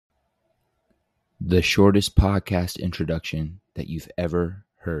The shortest podcast introduction that you've ever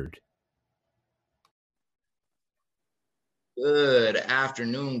heard. Good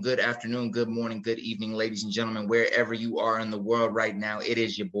afternoon, good morning, good evening, ladies and gentlemen, wherever you are in the world right now. It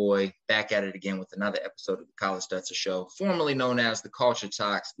is your boy back at it again with another episode of the College Stutzer Show, formerly known as the Culture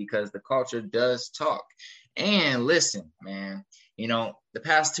Talks, because the culture does talk. And listen, man, the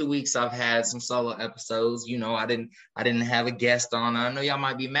past 2 weeks I've had some solo episodes. I didn't have a guest on. I know y'all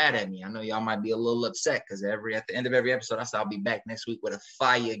might be mad at me. I know y'all might be a little upset because at the end of every episode, I say I'll be back next week with a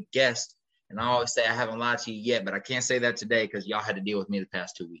fire guest. And I always say I haven't lied to you yet, but I can't say that today because y'all had to deal with me the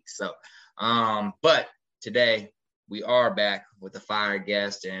past 2 weeks. So, but today we are back with a fire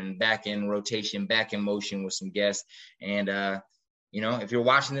guest and back in rotation, back in motion with some guests. And, if you're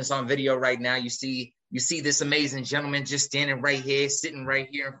watching this on video right now, you see this amazing gentleman just standing right here, sitting right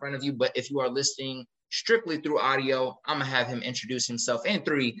here in front of you. But if you are listening strictly through audio, I'm going to have him introduce himself in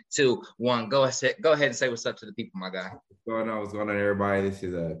 3, 2, 1. Go ahead and say what's up to the people, my guy. What's going on, everybody? This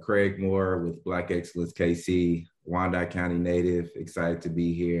is Craig Moore with Black Excellence KC, Wyandotte County native. Excited to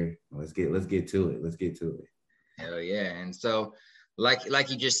be here. Let's get to it. Hell yeah. And so, like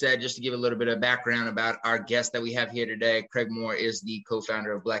you just said, just to give a little bit of background about our guest that we have here today, Craig Moore is the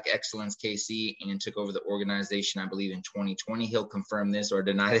co-founder of Black Excellence KC and took over the organization, I believe, in 2020. He'll confirm this or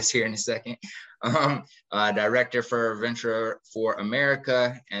deny this here in a second. Director for Venture for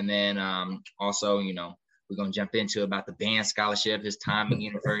America. And then also, we're going to jump into about the band scholarship, his time in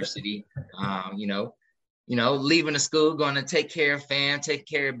university, leaving the school, going to take care of fam, take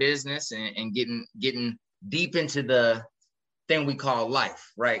care of business and getting deep into the thing we call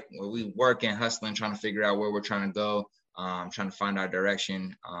life, right? Where we work and hustling, trying to figure out where we're trying to go, trying to find our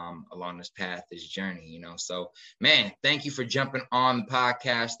direction along this path, this journey, So, man, thank you for jumping on the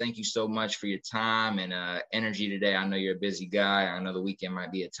podcast. Thank you so much for your time and energy today. I know you're a busy guy. I know the weekend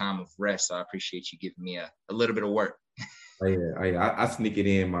might be a time of rest, so I appreciate you giving me a little bit of work. Oh yeah. I sneak it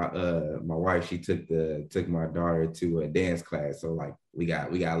in. My wife, she took my daughter to a dance class, so like we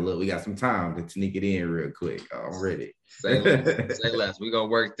got some time to sneak it in real quick. I'm ready. Say less. We're gonna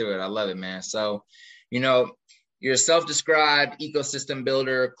work through it. I love it, man. So, you're a self-described ecosystem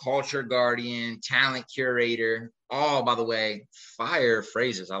builder, culture guardian, talent curator. All, by the way, fire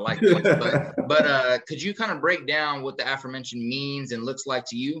phrases. I like that. But could you kind of break down what the aforementioned means and looks like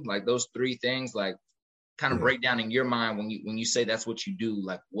to you? Like those 3 things, like kind of break down in your mind when you say that's what you do,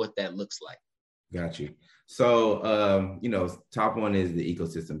 like what that looks like. Got you. So, top one is the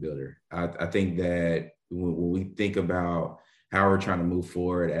ecosystem builder. I think that when we think about how we're trying to move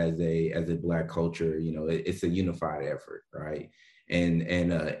forward as a Black culture, it's a unified effort, right? And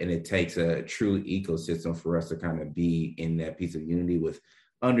it takes a true ecosystem for us to kind of be in that piece of unity with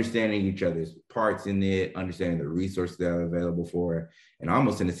understanding each other's parts in it, understanding the resources that are available for it. And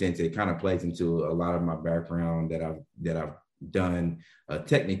almost in a sense, it kind of plays into a lot of my background that I've done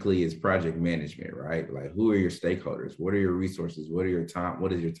technically is project management, right? Like, who are your stakeholders? What are your resources? What is your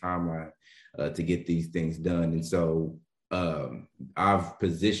timeline to get these things done? And so I've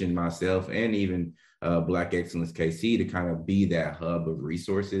positioned myself and even Black Excellence KC to kind of be that hub of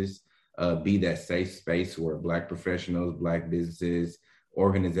resources, be that safe space where Black professionals, Black businesses,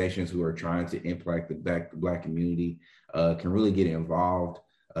 organizations who are trying to impact the Black community can really get involved.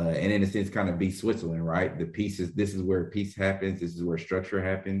 And in a sense, kind of be Switzerland, right? This is where peace happens. This is where structure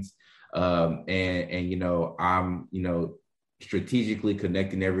happens. And I'm, strategically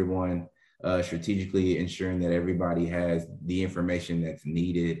connecting everyone, strategically ensuring that everybody has the information that's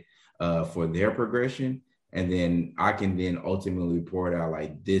needed for their progression. And then I can then ultimately report out,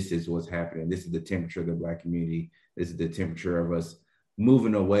 like, this is what's happening. This is the temperature of the Black community. This is the temperature of us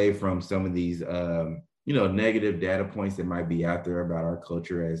moving away from some of these, negative data points that might be out there about our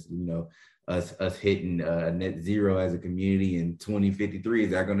culture as, us hitting net zero as a community in 2053.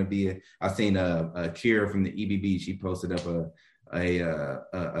 Is that going to be I've seen a Kira from the EBB. She posted up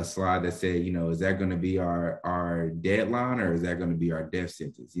a slide that said, is that going to be our deadline or is that going to be our death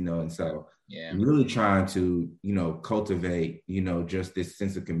sentence? And so I'm really trying to, cultivate, just this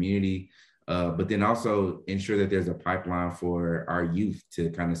sense of community, but then also ensure that there's a pipeline for our youth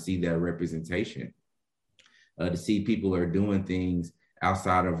to kind of see that representation, to see people are doing things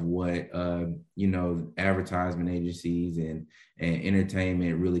outside of what, advertisement agencies and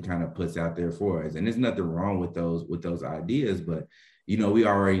entertainment really kind of puts out there for us. And there's nothing wrong with those ideas, but, we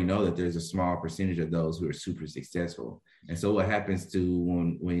already know that there's a small percentage of those who are super successful. And so what happens to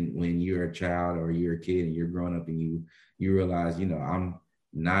when you're a child or you're a kid and you're growing up and you realize, I'm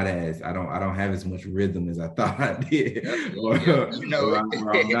don't have as much rhythm as I thought I did. Or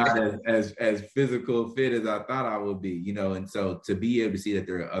I'm not as physical fit as I thought I would be, and so to be able to see that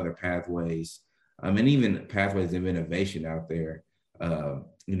there are other pathways and even pathways of innovation out there,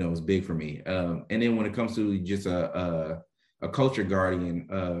 is big for me. And then when it comes to just a culture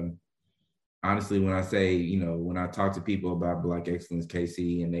guardian, honestly, when I say, when I talk to people about Black Excellence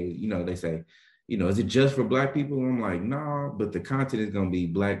KC, and they say, is it just for Black people? And I'm like, no, but the content is going to be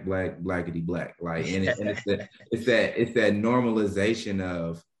black, blackity black. Like, and it's that normalization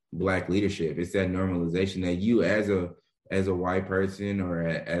of Black leadership. It's that normalization that you as a white person, or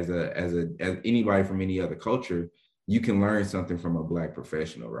as anybody from any other culture, you can learn something from a Black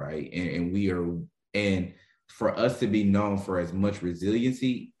professional, right? And for us to be known for as much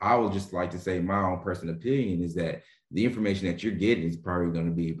resiliency, I would just like to say my own personal opinion is that the information that you're getting is probably going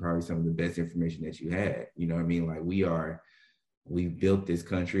to be some of the best information that you had. You know what I mean? Like, we built this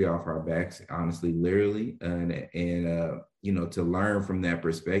country off our backs, honestly, literally, and to learn from that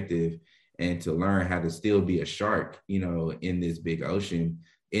perspective, and to learn how to still be a shark, in this big ocean,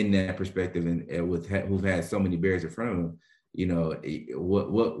 in that perspective, and who've had so many barriers in front of them.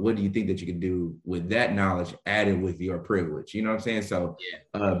 What do you think that you can do with that knowledge added with your privilege? You know what I'm saying? So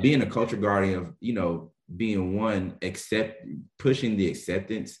being a culture guardian of, being one, pushing the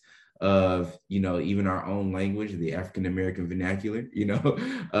acceptance of, even our own language, the African American vernacular,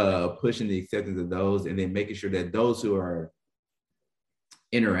 pushing the acceptance of those, and then making sure that those who are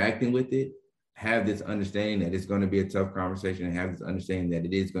interacting with it have this understanding that it's going to be a tough conversation, and have this understanding that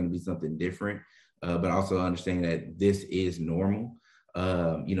it is going to be something different. But also understanding that this is normal.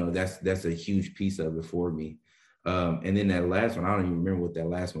 That's a huge piece of it for me. And then that last one, I don't even remember what that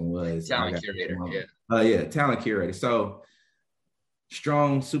last one was. Talent curator, talent curator. So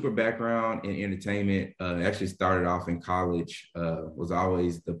strong, super background in entertainment. Actually started off in college. Was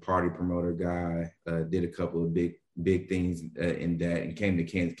always the party promoter guy. Did a couple of big things in that, and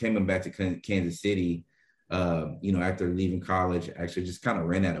came back to Kansas City. After leaving college, actually just kind of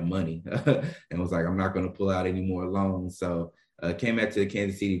ran out of money and was like, I'm not going to pull out any more loans. So came back to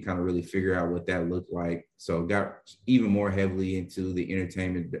Kansas City to kind of really figure out what that looked like. So got even more heavily into the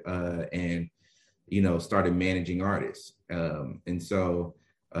entertainment and started managing artists. And so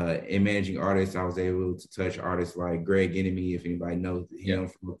in managing artists, I was able to touch artists like Greg Enemy, if anybody knows him,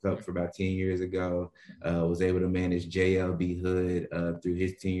 from Look Up for about 10 years ago. Was able to manage JLB Hood through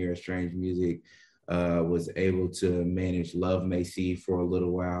his tenure at Strange Music. Was able to manage Love Macy for a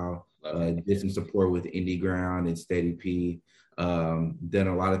little while. Did some support with Indie Ground and Steady P. Done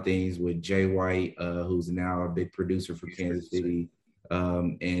a lot of things with Jay White, who's now a big producer for Kansas City.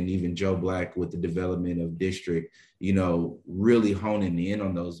 And even Joe Black with the development of District, really honing in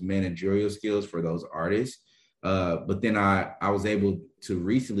on those managerial skills for those artists. But then I was able to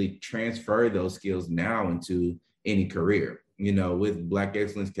recently transfer those skills now into any career. With Black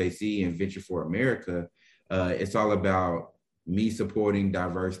Excellence KC and Venture for America, it's all about me supporting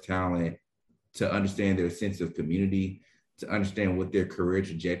diverse talent to understand their sense of community, to understand what their career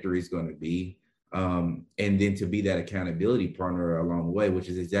trajectory is going to be, and then to be that accountability partner along the way, which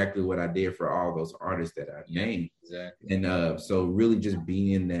is exactly what I did for all those artists that I've named. Exactly. And so really just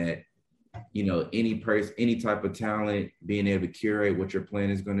being that, any type of talent, being able to curate what your plan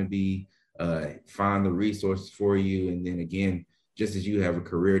is going to be, find the resources for you. And then again, just as you have a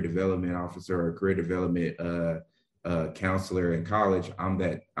career development officer or a career development counselor in college, I'm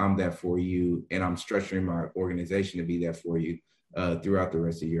that for you. And I'm structuring my organization to be that for you throughout the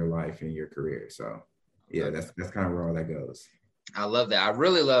rest of your life and your career. So yeah, that's kind of where all that goes. I love that. I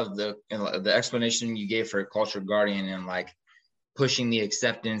really love the explanation you gave for Culture Guardian and like pushing the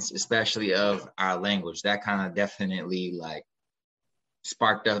acceptance, especially of our language. That kind of definitely like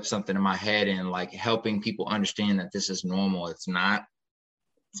sparked up something in my head, and like helping people understand that this is normal. It's not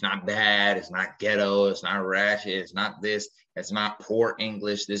bad. It's not ghetto. It's not ratchet. It's not this. It's not poor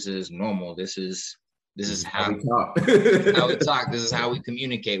English. This is normal. This is how we talk. How we talk. This is how we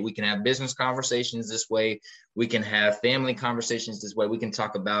communicate. We can have business conversations this way. We can have family conversations this way. We can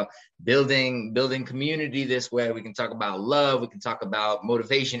talk about building community this way. We can talk about love. We can talk about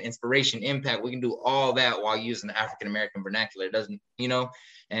motivation, inspiration, impact. We can do all that while using the African American vernacular. It doesn't,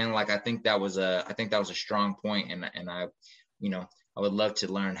 and like I think that was a strong point, and I, I would love to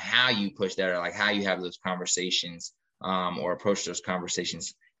learn how you push that, or like how you have those conversations, or approach those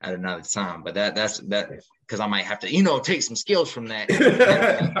conversations at another time. But that's because I might have to, take some skills from that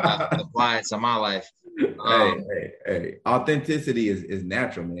and apply it to my life. Hey, authenticity is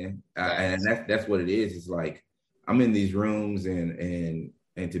natural, man. And that's what it is. It's like, I'm in these rooms and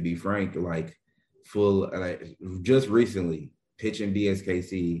to be frank, like just recently pitching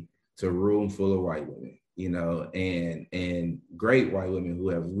BSKC to a room full of white women, and great white women who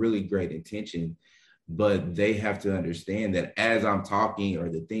have really great intention. but they have to understand that as I'm talking or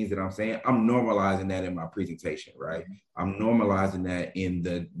the things that I'm saying, I'm normalizing that in my presentation, right? I'm normalizing that in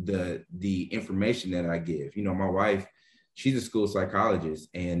the information that I give. You know, my wife, she's a school psychologist,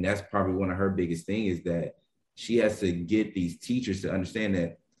 and that's probably one of her biggest things is that she has to get these teachers to understand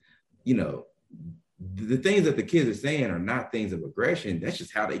that, you know, the things that the kids are saying are not things of aggression. That's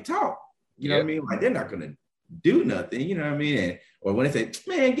just how they talk. You know what I mean? Like, they're not going to do nothing, you know what I mean? And, or when they say,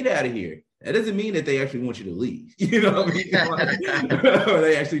 man, get out of here, that doesn't mean that they actually want you to leave. You know what I mean? Or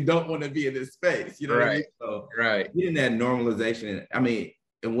they actually don't want to be in this space. You know what I mean? So getting that normalization, I mean,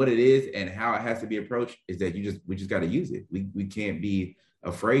 and what it is and how it has to be approached is that we just got to use it. We can't be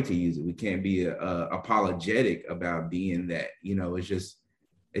afraid to use it. We can't be apologetic about being that. You know, it just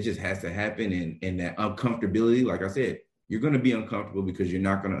has to happen. And that uncomfortability, like I said, you're going to be uncomfortable because you're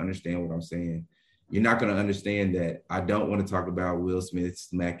not going to understand what I'm saying. You're not going to understand that I don't want to talk about Will Smith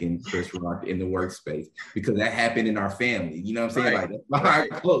smacking Chris Rock in the workspace because that happened in our family. You know what I'm saying? Like, that's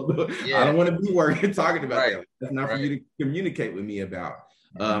behind closed. I don't want to be working talking about that. That's not for you to communicate with me about.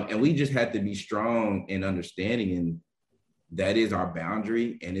 And we just have to be strong and understanding, and that is our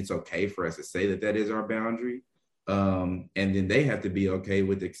boundary, and it's okay for us to say that is our boundary. And then they have to be okay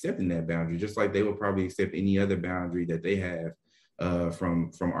with accepting that boundary, just like they will probably accept any other boundary that they have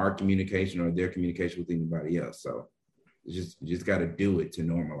from our communication or their communication with anybody else. So you just got to do it to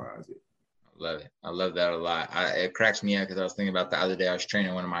normalize it. I love it. I love that a lot. It cracks me up because I was thinking about the other day, I was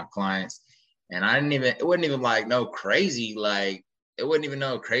training one of my clients, and it wasn't even like no crazy, like it wasn't even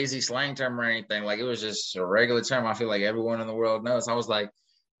no crazy slang term or anything. Like, it was just a regular term I feel like everyone in the world knows. I was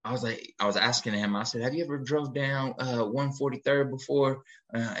asking him, I said, have you ever drove down 143rd before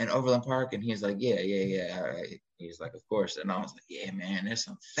in Overland Park? And he's like, yeah. He's like, of course. And I was like, yeah, man, there's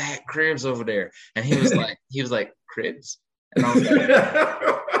some fat cribs over there. And he was like, cribs? And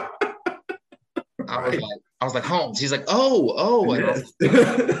I was like, homes. He's like, oh.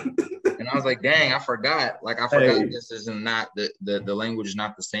 And I was like, dang, I forgot. This is not the language is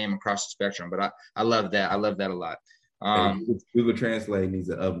not the same across the spectrum. But I love that. I love that a lot. Google Translate needs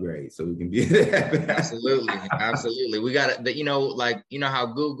an upgrade so we can be absolutely. We got it. You know how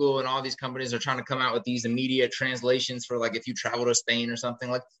Google and all these companies are trying to come out with these immediate translations for, like, if you travel to Spain or something,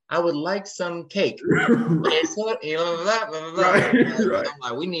 like, I would like some cake. Right. I'm like,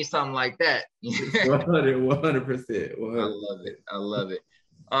 we need something like that. 100%. I love it.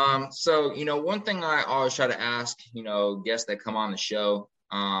 So, one thing I always try to ask, guests that come on the show,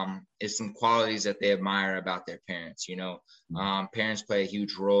 is some qualities that they admire about their parents. Parents play a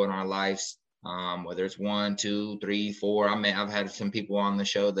huge role in our lives, whether it's 1, 2, 3, 4. I've had some people on the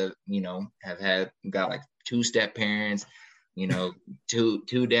show that, have got like 2-step parents,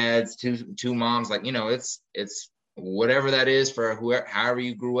 two dads, two moms, like, it's whatever that is for however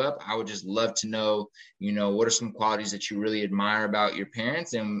you grew up. I would just love to know, what are some qualities that you really admire about your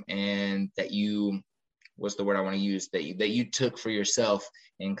parents and that you, what's the word I want to use, that you took for yourself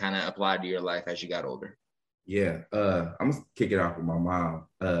and kind of applied to your life as you got older? Yeah. I'm gonna kick it off with my mom.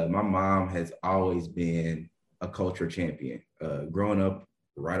 My mom has always been a culture champion. Growing up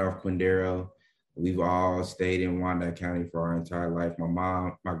right off Quindaro, we've all stayed in Wyandotte County for our entire life.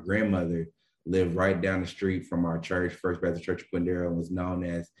 My grandmother lived right down the street from our church, First Baptist Church of Quindaro, and was known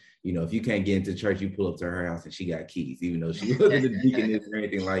as, if you can't get into church, you pull up to her house and she got keys, even though she wasn't a deaconess or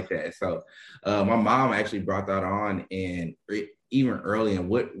anything like that. So my mom actually brought that on, and even early, and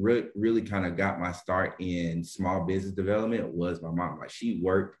what really kind of got my start in small business development was my mom. Like, she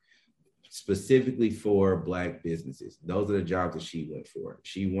worked specifically for Black businesses. Those are the jobs that she went for.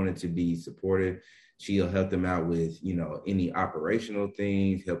 She wanted to be supportive. She'll help them out with, any operational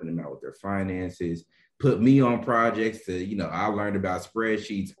things, helping them out with their finances, put me on projects to, I learned about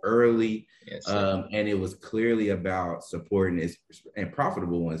spreadsheets early. Yes, and it was clearly about supporting this and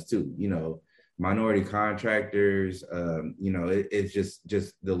profitable ones too, minority contractors, it's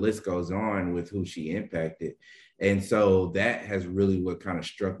just the list goes on with who she impacted. And so that has really what kind of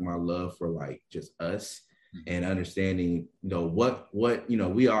struck my love for, like, just us and understanding, what,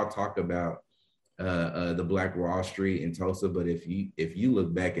 we all talk about the Black Wall Street in Tulsa, but if you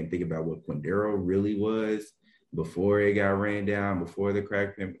look back and think about what Quindaro really was before it got ran down, before the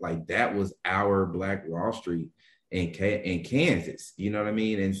crack, like, that was our Black Wall Street in Kansas, you know what I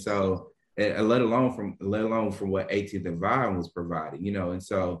mean? And so, and let alone from what 18th and Vine was providing, and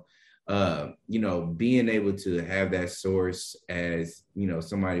so being able to have that source as,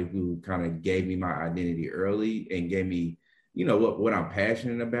 somebody who kind of gave me my identity early and gave me, what I'm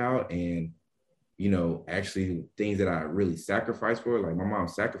passionate about, and actually things that I really sacrificed for. Like, my mom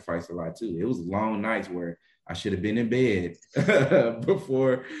sacrificed a lot too. It was long nights where I should have been in bed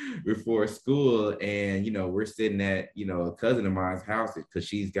before school. And, we're sitting at, a cousin of mine's house because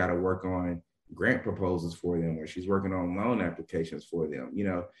she's got to work on grant proposals for them, or she's working on loan applications for them,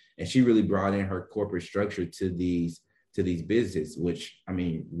 and she really brought in her corporate structure to these businesses, which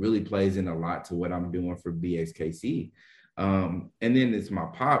really plays in a lot to what I'm doing for BXKC. And then it's my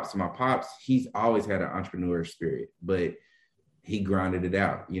pops. He's always had an entrepreneur spirit, but he grinded it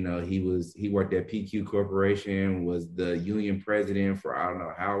out. He worked at PQ Corporation, was the union president for I don't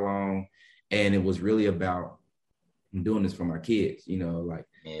know how long. And it was really about, I'm doing this for my kids,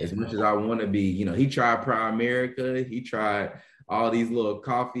 as much as I want to be, he tried Primerica, he tried all these little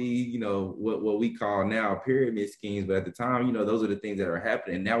coffee, what we call now pyramid schemes. But at the time, those are the things that are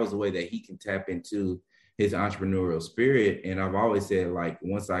happening. And that was the way that he can tap into his entrepreneurial spirit. And I've always said, like,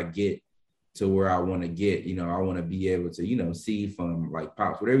 once I get to where I want to get, I want to be able to, see from like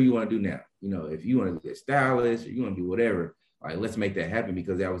Pops, whatever you want to do now, if you want to be a stylist or you want to be whatever, like, let's make that happen,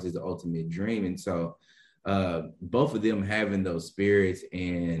 because that was his ultimate dream. And so both of them having those spirits,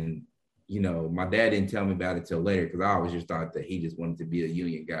 and, my dad didn't tell me about it till later, because I always just thought that he just wanted to be a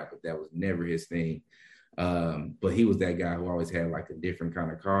union guy, but that was never his thing. But he was that guy who always had like a different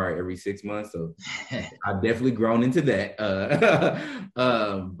kind of car every 6 months. So I've definitely grown into that.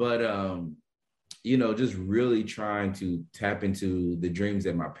 Just really trying to tap into the dreams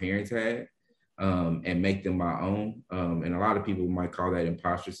that my parents had, and make them my own. And a lot of people might call that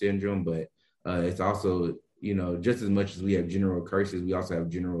imposter syndrome, but it's also, just as much as we have general curses, we also have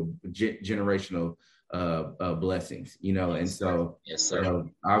generational blessings, and so yes, sir.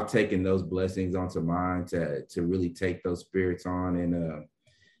 I've taken those blessings onto mine to really take those spirits on.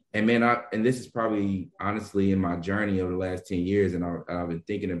 And man, and this is probably honestly in my journey over the last 10 years, and I've been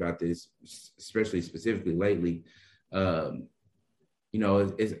thinking about this, especially specifically lately.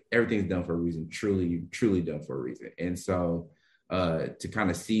 It's everything's done for a reason, truly done for a reason. And so to kind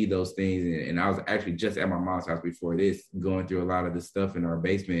of see those things, and I was actually just at my mom's house before this, going through a lot of the stuff in our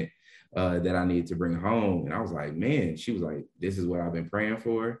basement that I needed to bring home. And I was like, man, she was like, this is what I've been praying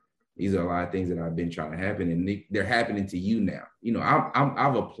for. These are a lot of things that I've been trying to happen, and they're happening to you now.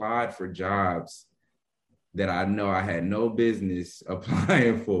 I've applied for jobs that I know I had no business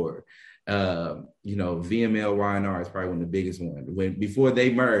applying for. VML Y&R is probably one of the biggest ones. Before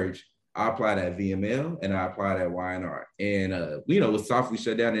they merged, I applied at VML and I applied at Y&R, and was softly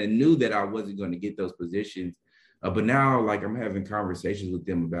shut down, and knew that I wasn't going to get those positions. But now, like, I'm having conversations with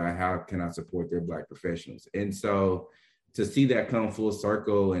them about how can I support their Black professionals. And so to see that come full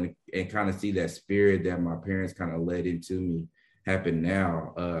circle, and kind of see that spirit that my parents kind of led into me happen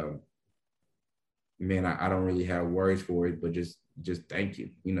now, man, I don't really have words for it, but just thank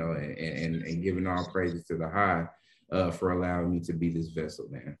you, and giving all praises to the high for allowing me to be this vessel,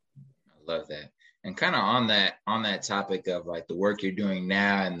 man. I love that. And kind of on that topic of like the work you're doing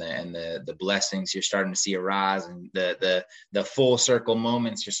now, and the blessings you're starting to see arise, and the full circle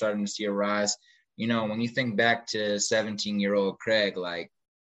moments you're starting to see arise. When you think back to 17-year-old Craig, like,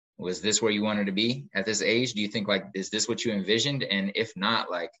 was this where you wanted to be at this age? Do you think, like, is this what you envisioned? And if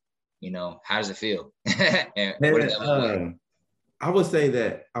not, like, how does it feel? And what did that look like? I would say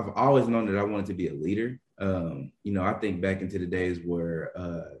that I've always known that I wanted to be a leader. I think back into the days where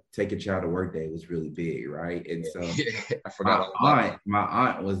Take a Child to Work Day was really big, right? And so I forgot my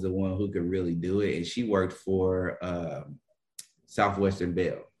aunt was the one who could really do it, and she worked for Southwestern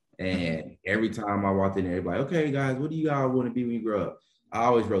Bell. And every time I walked in there, they'd be like, okay, guys, what do you all want to be when you grow up? I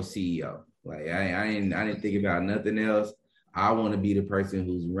always wrote CEO. Like, I didn't think about nothing else. I want to be the person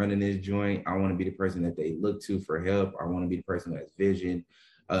who's running this joint. I want to be the person that they look to for help. I want to be the person who has vision.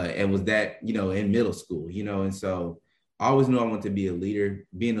 And was that, in middle school, and so I always knew I wanted to be a leader.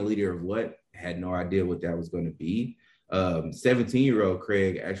 Being a leader of what? Had no idea what that was going to be. 17-year-old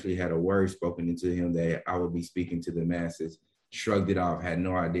Craig actually had a word spoken into him that I would be speaking to the masses. Shrugged it off, had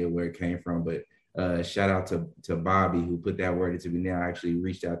no idea where it came from. But shout out to Bobby, who put that word into me now. I actually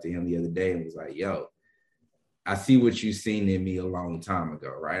reached out to him the other day and was like, yo, I see what you've seen in me a long time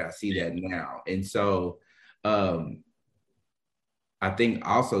ago, right? I see that now. And so I think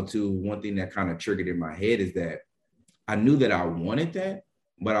also, too, one thing that kind of triggered in my head is that I knew that I wanted that,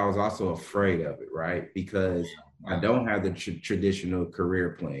 but I was also afraid of it, right? Because I don't have the traditional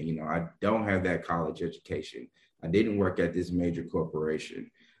career plan. I don't have that college education. I didn't work at this major corporation.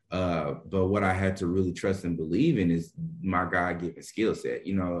 But what I had to really trust and believe in is my God-given skill set,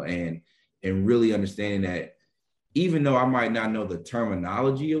 and really understanding that even though I might not know the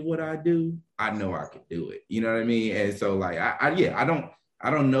terminology of what I do, I know I can do it. You know what I mean? And so, like, I I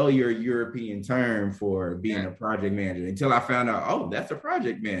don't know your European term for being a project manager until I found out, oh, that's a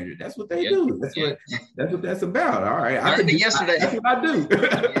project manager. That's what they do. That's what that's about. All right. Learned it yesterday. That's what I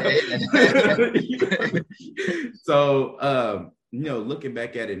do. So, looking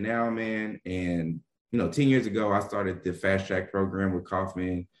back at it now, man, and 10 years ago, I started the Fast Track program with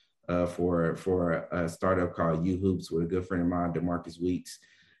Kaufman for a startup called U Hoops with a good friend of mine, DeMarcus Weeks,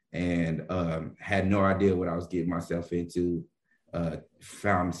 and had no idea what I was getting myself into.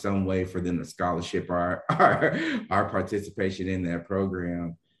 Found some way for them to scholarship our participation in that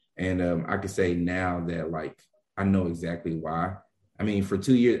program. And I could say now that I know exactly why. I mean, for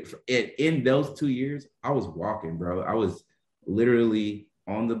 2 years, in those 2 years, I was walking, bro. I was literally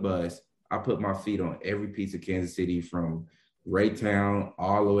on the bus. I put my feet on every piece of Kansas City from Raytown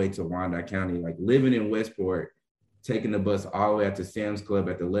all the way to Wyandotte County, like living in Westport, taking the bus all the way out to Sam's Club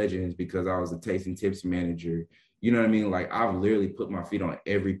at the Legends because I was a taste and tips manager. You know what I mean? Like I've literally put my feet on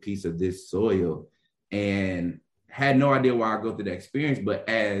every piece of this soil and had no idea why I go through that experience. But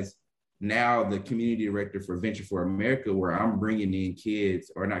as now the community director for Venture for America, where I'm bringing in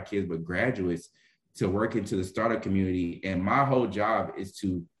kids, or not kids, but graduates to work into the startup community. And my whole job is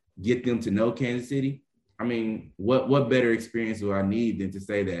to get them to know Kansas City. I mean, what better experience do I need than to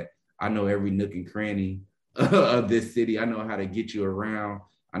say that I know every nook and cranny of this city. I know how to get you around.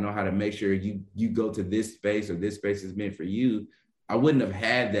 I know how to make sure you go to this space, or this space is meant for you. I wouldn't have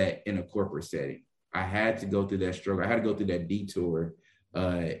had that in a corporate setting. I had to go through that struggle. I had to go through that detour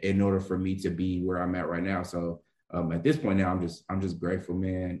in order for me to be where I'm at right now. So at this point now, I'm just grateful,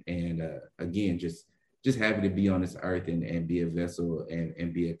 man. And again, just happy to be on this earth and be a vessel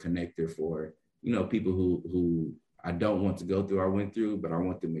and be a connector for, people who I don't want to go through, I went through, but I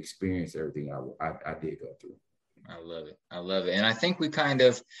want them to experience everything I did go through. I love it. I love it. And I think we kind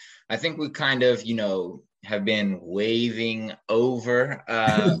of, have been waving over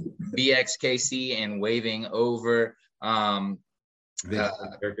BXKC and waving over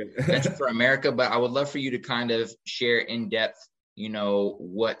Venture for America. But I would love for you to kind of share in depth,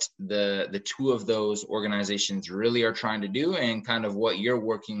 what the two of those organizations really are trying to do and kind of what you're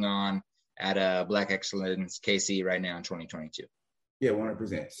working on at Black Excellence KC right now in 2022. Yeah,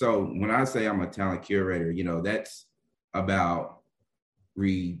 100%. So when I say I'm a talent curator, that's about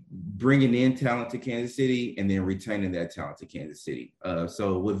bringing in talent to Kansas City and then retaining that talent to Kansas City.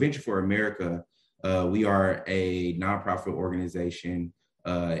 So with Venture for America, we are a nonprofit organization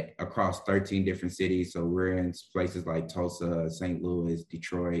across 13 different cities. So we're in places like Tulsa, St. Louis,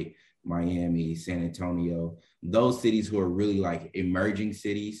 Detroit, Miami, San Antonio, those cities who are really like emerging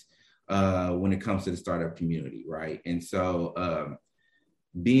cities when it comes to the startup community, right? And so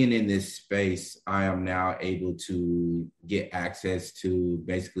being in this space, I am now able to get access to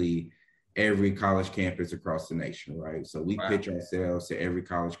basically every college campus across the nation, right? So we pitch ourselves to every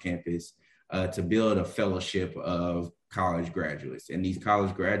college campus to build a fellowship of college graduates. And these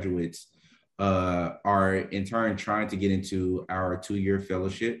college graduates are in turn trying to get into our 2-year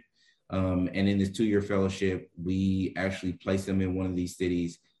fellowship. And in this 2-year fellowship, we actually place them in one of these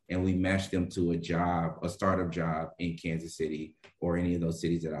cities and we match them to a startup job in Kansas City or any of those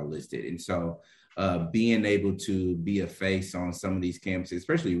cities that I listed. And so being able to be a face on some of these campuses,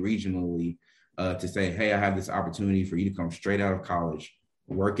 especially regionally, to say, hey, I have this opportunity for you to come straight out of college,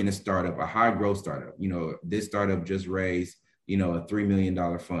 work in a startup, a high growth startup. This startup just raised, a $3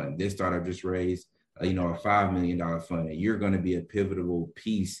 million fund. This startup just raised, a $5 million fund. And you're going to be a pivotal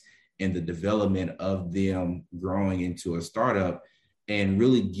piece in the development of them growing into a startup and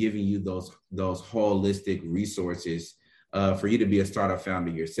really giving you those holistic resources for you to be a startup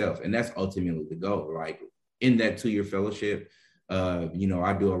founder yourself. And that's ultimately the goal. Like in that 2-year fellowship, I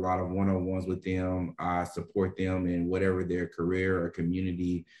do a lot of one-on-ones with them. I support them in whatever their career or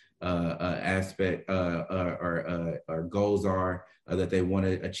community aspect or goals are that they want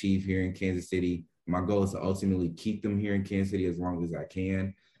to achieve here in Kansas City. My goal is to ultimately keep them here in Kansas City as long as I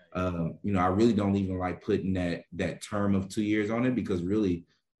can. I really don't even like putting that term of 2 years on it, because really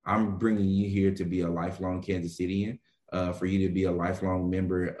I'm bringing you here to be a lifelong Kansas Citian, for you to be a lifelong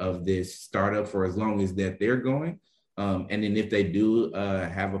member of this startup for as long as that they're going. And then if they do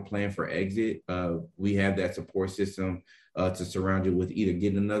have a plan for exit, we have that support system to surround you with either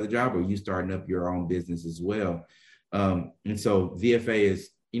getting another job or you starting up your own business as well. And so VFA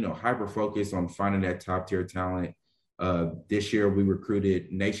is, hyper focused on finding that top tier talent. This year, we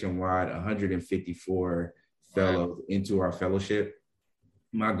recruited nationwide 154 fellows into our fellowship.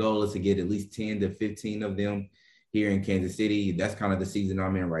 My goal is to get at least 10 to 15 of them here in Kansas City. That's kind of the season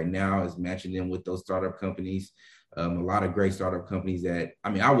I'm in right now, is matching them with those startup companies A lot of great startup companies that, I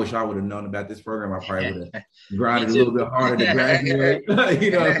mean, I wish I would have known about this program. I probably would have grinded a little bit harder to graduate,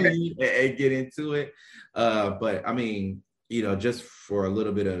 you know what I mean, and get into it. But I mean, you know, just for a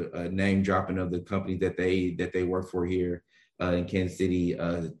little bit of name dropping of the companies that they work for here in Kansas City,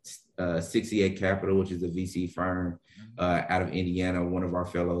 68 Capital, which is a VC firm out of Indiana. One of our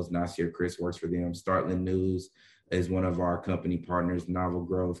fellows, Nasir Chris, works for them. Startland News is one of our company partners. Novel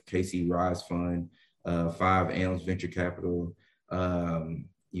Growth, KC Rise Fund, 5 Elms Venture Capital.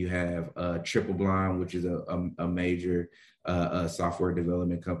 You have Triple Blind, which is a major software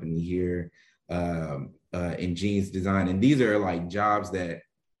development company here. In Genes Design. And these are like jobs that,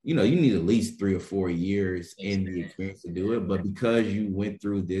 you know, you need at least 3 or 4 years in the experience to do it. But because you went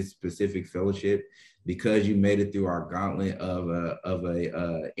through this specific fellowship, because you made it through our gauntlet of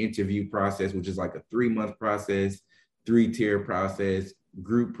a interview process, which is like a 3-month process, 3-tier process,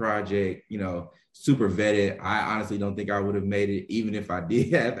 group project, you know, super vetted. I honestly don't think I would have made it even if I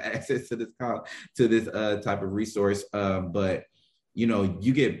did have access to this type of resource. But you know,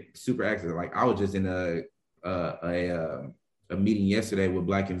 you get super access. Like I was just in a meeting yesterday with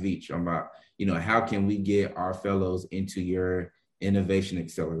Black and Veatch about, you know, how can we get our fellows into your innovation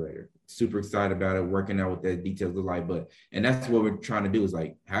accelerator? Super excited about it, working out what that details look like. And that's what we're trying to do is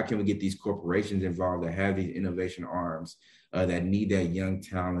like, how can we get these corporations involved that have these innovation arms that need that young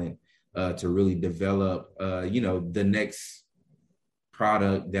talent to really develop, you know, the next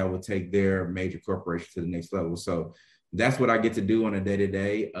product that will take their major corporation to the next level. So that's what I get to do on a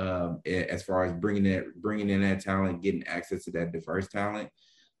day-to-day as far as bringing in that talent, getting access to that diverse talent.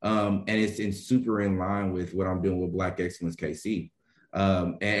 And it's super in line with what I'm doing with Black Excellence KC.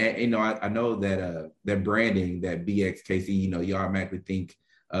 And you know, I know that that branding, that BXKC, you know, you automatically think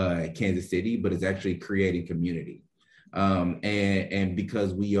Kansas City, but it's actually creating community. And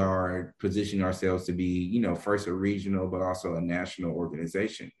because we are positioning ourselves to be, you know, first a regional, but also a national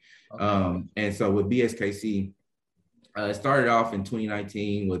organization. Okay. And so with BXKC, it started off in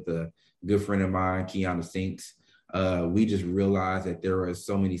 2019 with a good friend of mine, Kiana Sinks. We just realized that there are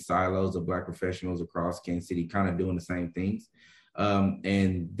so many silos of Black professionals across Kansas City kind of doing the same things.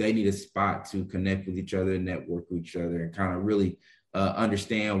 And they need a spot to connect with each other, network with each other, and kind of really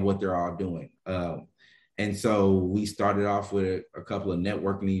understand what they're all doing. And so we started off with a couple of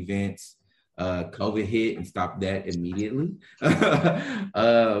networking events. COVID hit and stopped that immediately.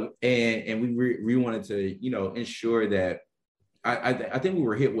 And we wanted to, you know, ensure that I think we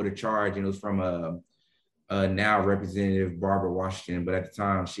were hit with a charge, and it was from a now Representative Barbara Washington. But at the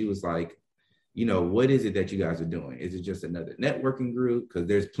time she was like, you know, what is it that you guys are doing? Is it just another networking group? Because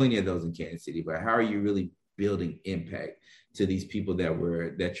there's plenty of those in Kansas City, but how are you really building impact to these people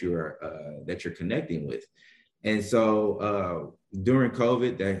that you're connecting with? And so during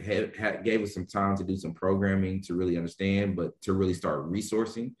COVID, that gave us some time to do some programming to really understand, but to really start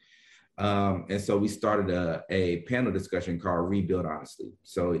resourcing. And so we started a panel discussion called Rebuild Honestly.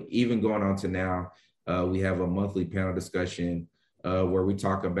 So even going on to now, we have a monthly panel discussion where we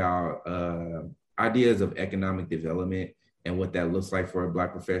talk about ideas of economic development and what that looks like for a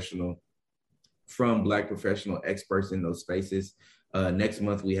Black professional, from Black professional experts in those spaces. Next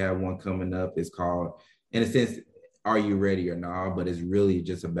month, we have one coming up. It's called, in a sense, Are You Ready or Not? But it's really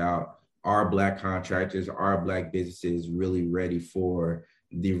just about, are Black contractors, are Black businesses really ready for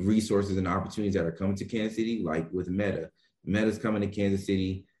the resources and opportunities that are coming to Kansas City? Like with Meta. Meta's coming to Kansas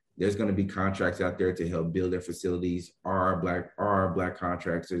City. There's going to be contracts out there to help build their facilities. Are Black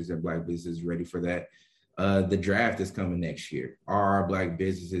contractors and Black businesses ready for that? The draft is coming next year. Are Black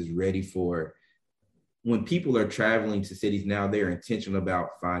businesses ready for, when people are traveling to cities now, they're intentional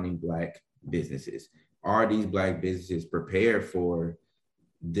about finding Black businesses. Are these Black businesses prepared for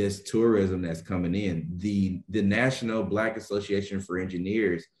this tourism that's coming in? The National Black Association for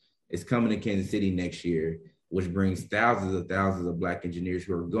Engineers is coming to Kansas City next year, which brings thousands of Black engineers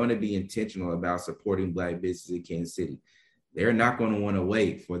who are going to be intentional about supporting Black businesses in Kansas City. They're not going to want to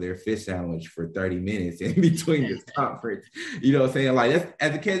wait for their fish sandwich for 30 minutes in between this conference. You know what I'm saying? Like, that's,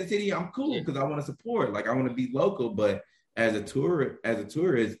 as a Kansas City, I'm cool because I want to support. Like, I want to be local, but as a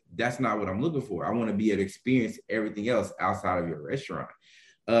tourist, that's not what I'm looking for. I want to be able to experience everything else outside of your restaurant.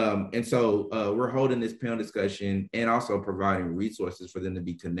 And so we're holding this panel discussion and also providing resources for them to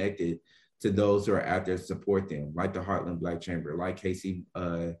be connected to those who are out there to support them, like the Heartland Black Chamber, like KC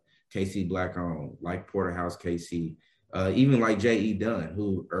Black Owned, like Porterhouse KC, even like J.E. Dunn,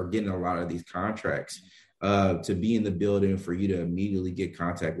 who are getting a lot of these contracts, to be in the building for you to immediately get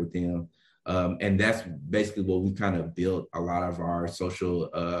contact with them. And that's basically what we kind of built a lot of our social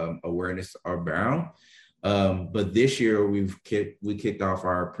awareness around. But this year we kicked off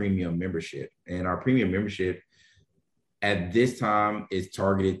our premium membership, and our premium membership at this time is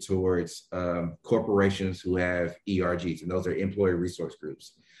targeted towards corporations who have ERGs, and those are employee resource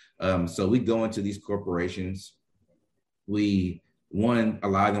groups. So we go into these corporations. A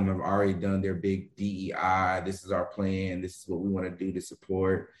lot of them have already done their big DEI. This is our plan. This is what we want to do to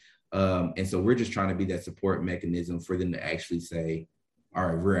support. And so we're just trying to be that support mechanism for them to actually say, all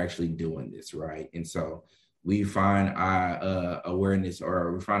right, we're actually doing this, right? And so we find awareness,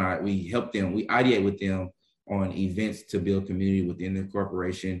 or we help them, we ideate with them on events to build community within the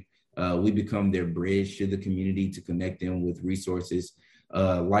corporation. We become their bridge to the community to connect them with resources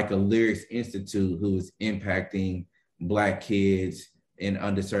like a Lyrics Institute, who is impacting Black kids in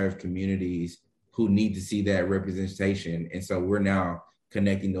underserved communities who need to see that representation. And so we're now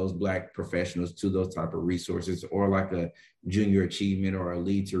connecting those Black professionals to those type of resources, or like a Junior Achievement or a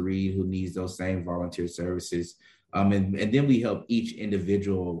Lead to Read who needs those same volunteer services. And then we help each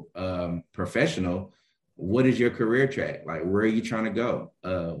individual professional. What is your career track? Like, where are you trying to go?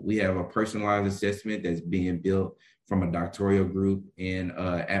 We have a personalized assessment that's being built from a doctoral group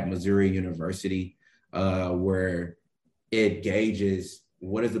at Missouri University, where it gauges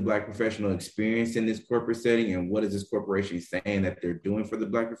what is the Black professional experience in this corporate setting, and what is this corporation saying that they're doing for the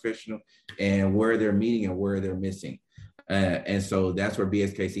Black professional, and where they're meeting and where they're missing. And so that's where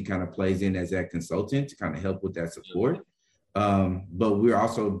BSKC kind of plays in as that consultant to kind of help with that support. But we're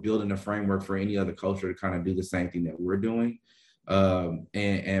also building a framework for any other culture to kind of do the same thing that we're doing.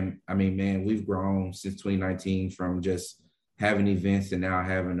 And I mean, man, we've grown since 2019 from just having events and now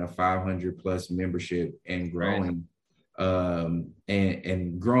having a 500 plus membership and growing. Right.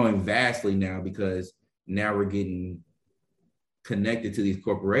 And growing vastly now, because now we're getting connected to these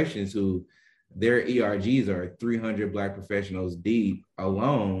corporations who their ERGs are 300 Black professionals deep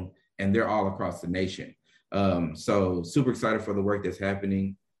alone, and they're all across the nation. So super excited for the work that's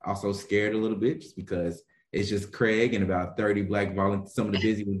happening. Also scared a little bit just because it's just Craig and about 30 Black volunteers, some of the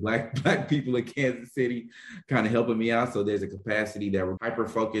busy with Black people in Kansas City kind of helping me out. So there's a capacity that we're hyper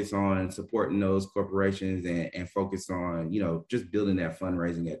focused on supporting those corporations and focus on, just building that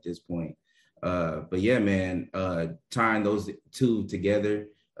fundraising at this point. But yeah, man, tying those two together,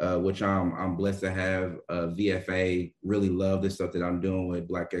 which I'm blessed to have. VFA really love the stuff that I'm doing with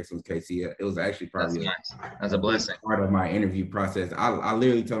Black Excellence KC. It was actually probably that's a blessing. Part of my interview process. I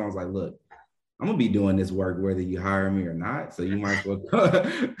literally told them, I was like, look, I'm gonna be doing this work whether you hire me or not. So you might as well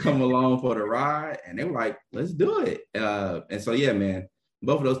come along for the ride. And they were like, let's do it. And so, yeah, man,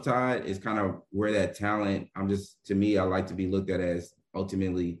 both of those tied is kind of where that talent, to me, I like to be looked at as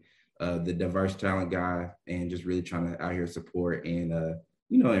ultimately the diverse talent guy, and just really trying to out here support and,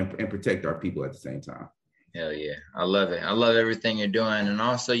 and protect our people at the same time. Hell yeah. I love it. I love everything you're doing. And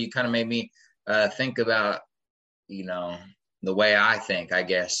also you kind of made me think about, the way I think, I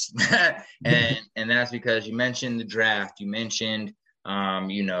guess. and that's because you mentioned the draft. You mentioned,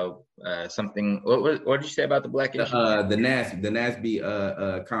 something. What did you say about the Black Engineers? The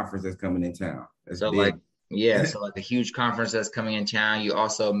NASB conference that's coming in town. So like a huge conference that's coming in town. You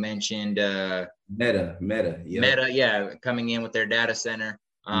also mentioned Meta. Yep. Meta, coming in with their data center.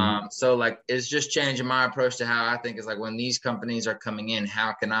 So like, it's just changing my approach to how I think is like, when these companies are coming in,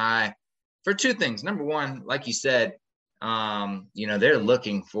 how can I, for two things. Number one, like you said, they're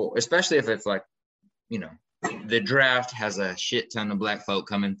looking for, especially if it's like, the draft has a shit ton of Black folk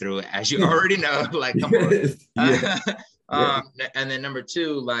coming through it, as you already know, like, come on. And then number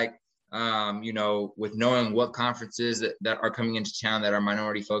two, like, with knowing what conferences that are coming into town that are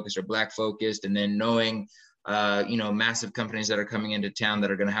minority focused or Black focused, and then knowing, massive companies that are coming into town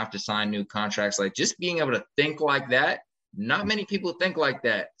that are going to have to sign new contracts, like just being able to think like that. Not many people think like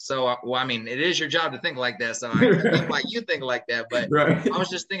that. So, it is your job to think like that. So I think like you think like that. But right. I was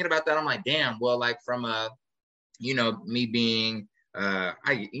just thinking about that. I'm like, damn, well, like from me being,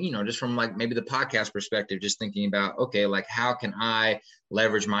 just from like maybe the podcast perspective, just thinking about, okay, like how can I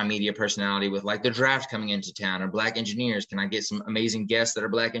leverage my media personality with like the draft coming into town, or Black engineers? Can I get some amazing guests that are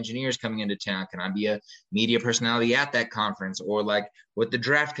Black engineers coming into town? Can I be a media personality at that conference? Or like with the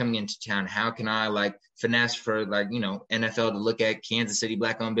draft coming into town, how can I like finesse for like, NFL to look at Kansas City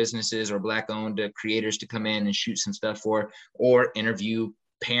Black owned businesses or Black owned creators to come in and shoot some stuff for, or interview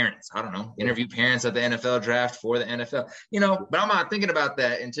parents, interview parents at the NFL draft for the NFL, but I'm not thinking about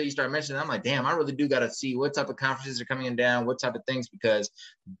that until you start mentioning it. I'm like, damn, I really do got to see what type of conferences are coming in down, what type of things, because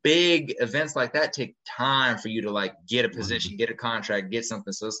big events like that take time for you to like get a position, get a contract, get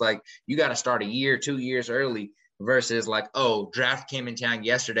something. So it's like, you got to start a year, 2 years early versus like, oh, draft came in town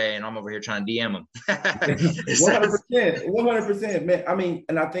yesterday and I'm over here trying to DM them. 100%, man.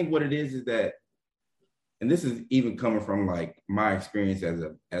 And I think what it is that, and this is even coming from like my experience as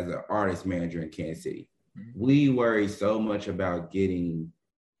an artist manager in Kansas City. we worry so much about getting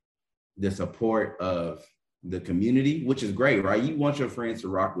the support of the community, which is great, right? You want your friends to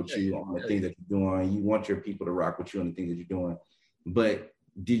rock with you on the things that you're doing. You want your people to rock with you on the things that you're doing. But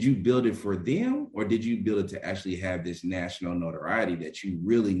did you build it for them, or did you build it to actually have this national notoriety that you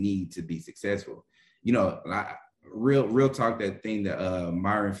really need to be successful? You know, like, real talk, that thing that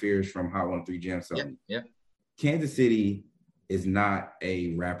Myron Fears from Hot 103 Jam something. Yeah. Kansas City is not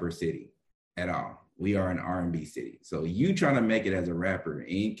a rapper city at all. We are an R&B city. So you trying to make it as a rapper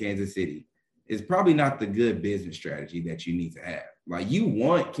in Kansas City is probably not the good business strategy that you need to have. Like, you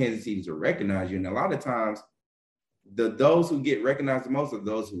want Kansas City to recognize you. And a lot of times, those who get recognized the most are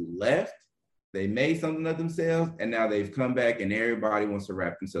those who left, they made something of themselves, and now they've come back and everybody wants to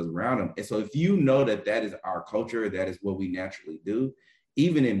wrap themselves around them. And so if you know that that is our culture, that is what we naturally do,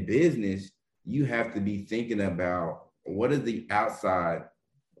 even in business, you have to be thinking about, what is the outside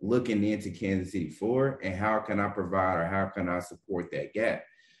looking into Kansas City for, and how can I provide, or how can I support that gap?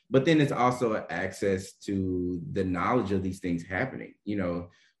 But then it's also access to the knowledge of these things happening. You know,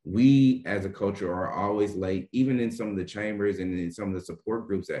 we as a culture are always late, even in some of the chambers and in some of the support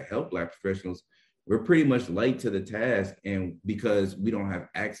groups that help Black professionals, we're pretty much late to the task. And because we don't have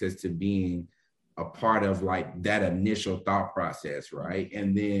access to being a part of like that initial thought process, right?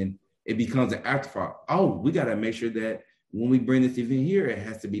 And then it becomes an afterthought. Oh, we got to make sure that when we bring this event here, it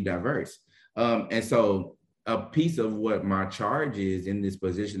has to be diverse. And so a piece of what my charge is in this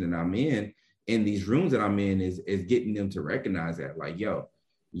position that I'm in these rooms that I'm in, is getting them to recognize that, like, yo,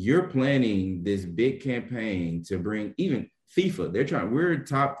 you're planning this big campaign to bring even FIFA.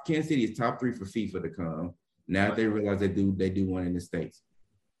 Kansas City is top 3 for FIFA to come. Now that they realize they do one in the States.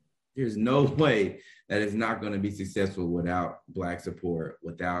 There's no way that it's not going to be successful without Black support,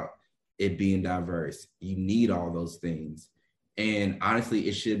 without it being diverse. You need all those things. And honestly,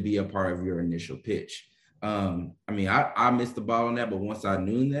 it should be a part of your initial pitch. I mean, I missed the ball on that, but once I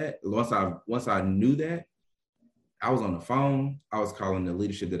knew that, I was on the phone, I was calling the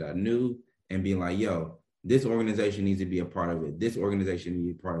leadership that I knew and being like, yo, this organization needs to be a part of it. This organization needs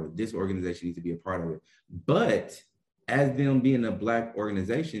to be a part of it. This organization needs to be a part of it. But as them being a Black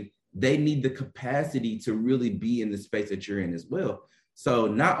organization, they need the capacity to really be in the space that you're in as well. So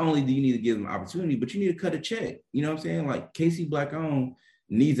not only do you need to give them opportunity, but you need to cut a check. You know what I'm saying? Like, Casey Black-owned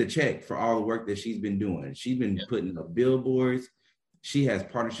needs a check for all the work that she's been doing. She's been putting up billboards. She has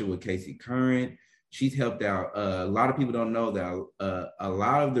partnership with Casey Current. She's helped out. A lot of people don't know that a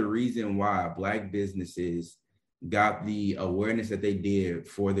lot of the reason why Black businesses got the awareness that they did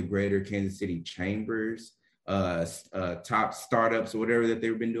for the Greater Kansas City Chambers, top startups or whatever that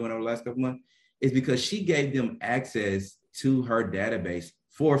they've been doing over the last couple months, is because she gave them access to her database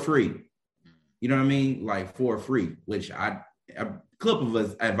for free. You know what I mean? Like, for free, which a couple of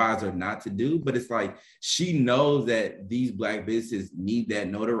us advise her not to do, but it's like, she knows that these Black businesses need that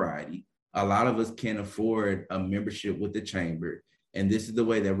notoriety. A lot of us can't afford a membership with the chamber, and this is the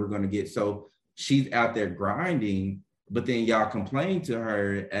way that we're going to get. So she's out there grinding, but then y'all complain to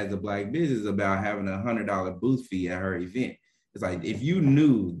her as a Black business about having $100 booth fee at her event. It's like, if you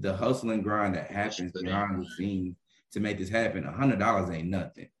knew the hustle and grind that happens behind the scenes to make this happen, $100 ain't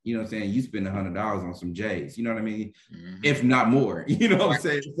nothing. You know what I'm saying? You spend $100 on some J's, you know what I mean? Mm-hmm. If not more, you know what I'm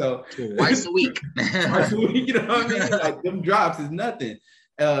saying? So twice a week. Twice a week, you know what I mean? Like, them drops is nothing.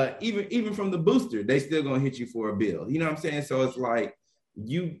 Even from the booster, they still gonna hit you for a bill. You know what I'm saying? So it's like,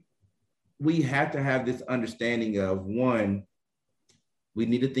 we have to have this understanding of, one, we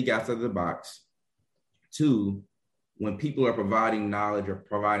need to think outside the box. Two, when people are providing knowledge or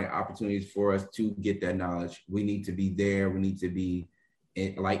providing opportunities for us to get that knowledge, we need to be there. We need to be,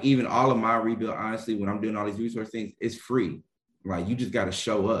 like, even all of my rebuild, honestly, when I'm doing all these resource things, it's free. Like, you just got to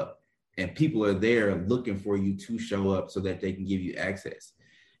show up, and people are there looking for you to show up so that they can give you access.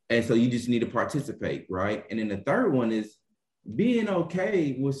 And so you just need to participate, right? And then the third one is being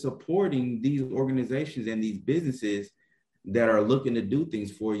okay with supporting these organizations and these businesses that are looking to do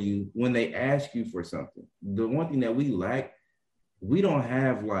things for you when they ask you for something. The one thing that we lack, we don't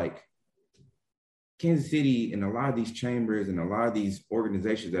have, like, Kansas City and a lot of these chambers and a lot of these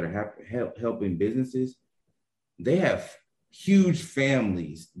organizations that are helping businesses, they have huge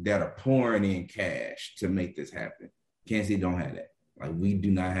families that are pouring in cash to make this happen. Kansas City don't have that. Like, we do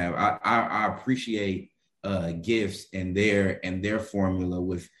not have, I appreciate gifts and their formula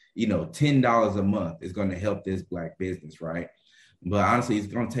with, you know, $10 a month is going to help this Black business, right? But honestly, it's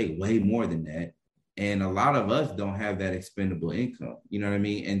going to take way more than that. And a lot of us don't have that expendable income, you know what I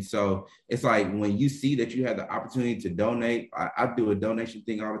mean? And so it's like, when you see that you have the opportunity to donate, I do a donation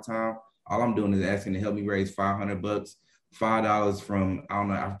thing all the time. All I'm doing is asking to help me raise $500 $5 from, I don't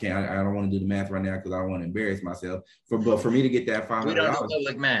know, I don't want to do the math right now because I don't want to embarrass myself. But for me to get that $500, we don't do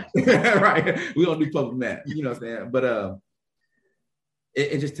public math. Right? We don't do public math. You know what I'm saying? But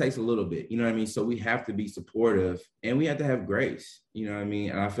it just takes a little bit, you know what I mean? So we have to be supportive and we have to have grace, you know what I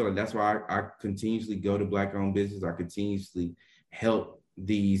mean? And I feel like that's why I continuously go to Black-owned business. I continuously help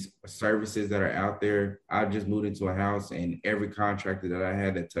these services that are out there. I just moved into a house and every contractor that I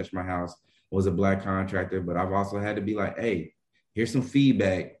had that touched my house was a Black contractor, but I've also had to be like, hey, here's some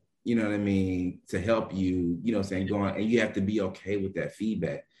feedback, you know what I mean, to help you, you know what I'm saying, going, and you have to be okay with that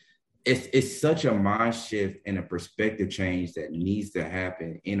feedback. It's such a mind shift and a perspective change that needs to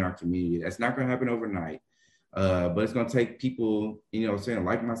happen in our community. That's not going to happen overnight, but it's going to take people, you know what I'm saying,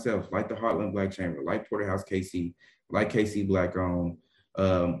 like myself, like the Heartland Black Chamber, like Porterhouse KC, like KC Black-owned,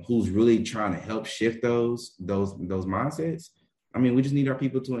 who's really trying to help shift those mindsets. I mean, we just need our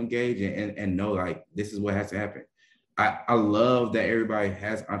people to engage and know, like, this is what has to happen. I love that everybody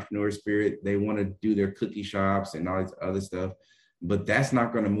has entrepreneur spirit. They want to do their cookie shops and all this other stuff. But that's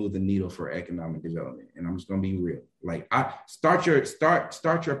not going to move the needle for economic development. And I'm just going to be real. Like, I start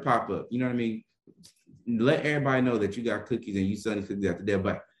your pop-up. You know what I mean? Let everybody know that you got cookies and you selling cookies out there.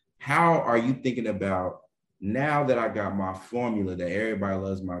 But how are you thinking about, now that I got my formula that everybody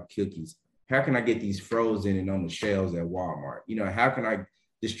loves my cookies, how can I get these frozen and on the shelves at Walmart? You know, how can I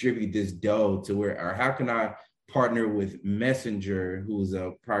distribute this dough to where, or how can I partner with Messenger, who's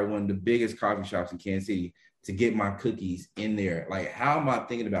probably one of the biggest coffee shops in Kansas City, to get my cookies in there? Like, how am I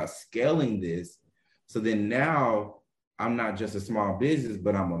thinking about scaling this? So then now I'm not just a small business,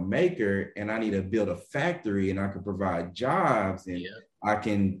 but I'm a maker and I need to build a factory and I can provide jobs and I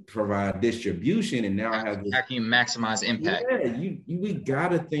can provide distribution. And now I have this. How can you maximize impact? Yeah, we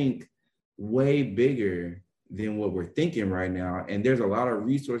gotta think way bigger than what we're thinking right now. And there's a lot of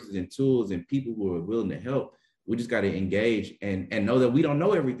resources and tools and people who are willing to help. We just got to engage and know that we don't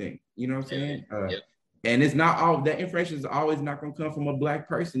know everything. You know what I'm saying? And it's not all that information is always not going to come from a Black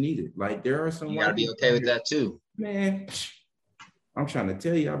person either. Like, there are some. You got to be okay with that too, man. I'm trying to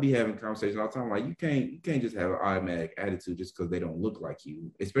tell you, I'll be having conversations all the time. Like, you can't just have an automatic attitude just because they don't look like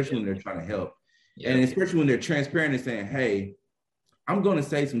you, especially when they're trying to help, and especially when they're transparent and saying, "Hey, I'm going to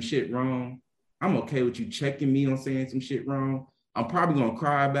say some shit wrong. I'm okay with you checking me on saying some shit wrong. I'm probably going to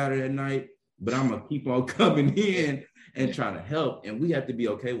cry about it at night, but I'm going to keep on coming in and trying to help." And we have to be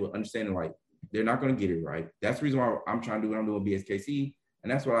okay with understanding, like, they're not going to get it right. That's the reason why I'm trying to do what I'm doing with BSKC.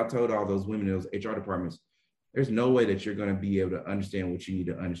 And that's what I told all those women in those HR departments. There's no way that you're going to be able to understand what you need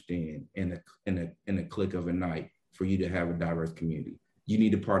to understand in a click of a night for you to have a diverse community. You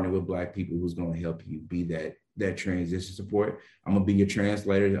need to partner with Black people who's going to help you be that transition support. I'm going to be your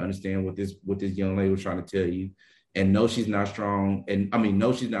translator to understand what this young lady was trying to tell you, and know she's not strong. And I mean,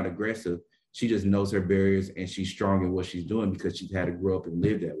 no, she's not aggressive. She just knows her barriers and she's strong in what she's doing because she's had to grow up and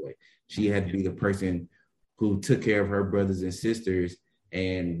live that way. She had to be the person who took care of her brothers and sisters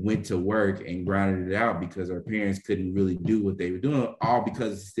and went to work and grinded it out because her parents couldn't really do what they were doing, all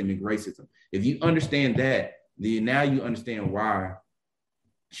because of systemic racism. If you understand that, then now you understand why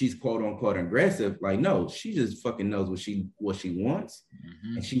she's quote unquote aggressive. Like, no, she just fucking knows what she wants,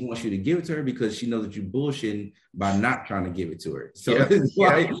 and she wants you to give it to her because she knows that you're bullshitting by not trying to give it to her. So it's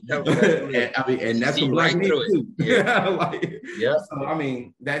like, and that's what Black people too. So I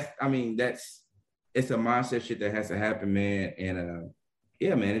mean, it's a mindset shit that has to happen, man. And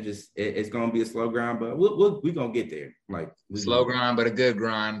man, it's gonna be a slow grind, but we're gonna get there. Like, slow grind, but a good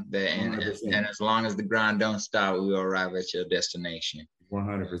grind. And as long as the grind don't stop, we will arrive at your destination.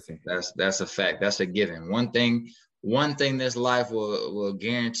 100%. That's a fact. That's a given. One thing this life will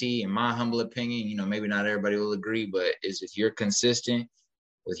guarantee, in my humble opinion, you know, maybe not everybody will agree, but is if you're consistent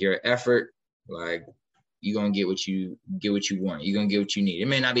with your effort, like, you're gonna get what you want. You're gonna get what you need. It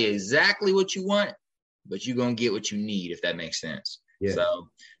may not be exactly what you want, but you're gonna get what you need, if that makes sense. Yeah.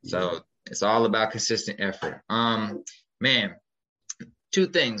 So it's all about consistent effort. Man, two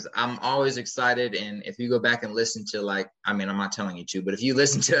things. I'm always excited, and if you go back and listen to, like, I mean, I'm not telling you to, but if you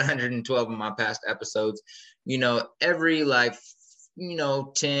listen to 112 of my past episodes, you know, every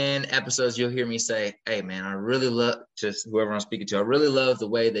 10 episodes, you'll hear me say, hey, man, I really love, just whoever I'm speaking to, I really love the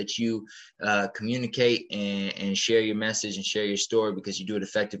way that you communicate and share your message and share your story, because you do it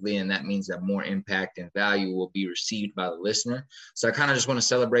effectively. And that means that more impact and value will be received by the listener. So I kind of just want to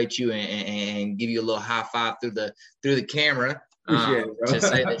celebrate you and give you a little high five through the camera. To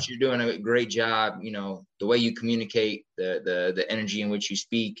say that you're doing a great job, you know, the way you communicate, the energy in which you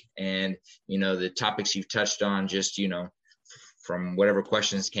speak, and, you know, the topics you've touched on, just, you know, from whatever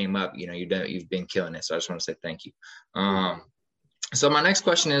questions came up, you know, you've been killing it. So I just want to say thank you. So my next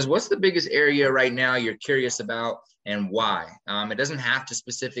question is, what's the biggest area right now you're curious about and why. It doesn't have to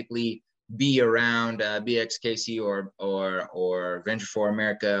specifically be around BXKC or Venture for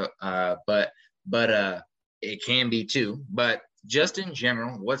America, but it can be too. But just in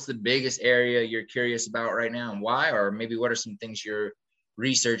general, what's the biggest area you're curious about right now and why? Or maybe what are some things you're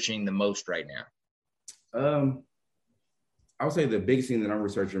researching the most right now? I would say the biggest thing that I'm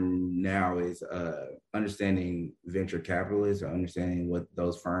researching now is understanding venture capitalists, or understanding what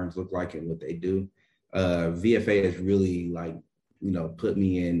those firms look like and what they do. VFA has really put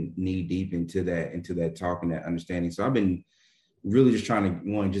me in knee deep into that talk and that understanding. So I've been really just trying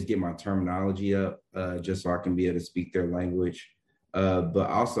to just get my terminology up, just so I can be able to speak their language. But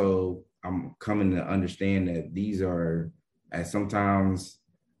also I'm coming to understand that these are sometimes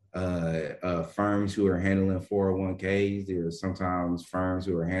firms who are handling 401ks. There are sometimes firms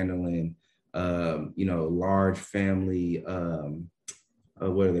who are handling, large family,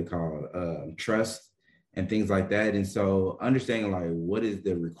 what are they called? Trusts and things like that. And so understanding what is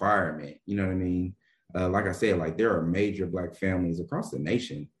the requirement, you know what I mean? Like I said, there are major Black families across the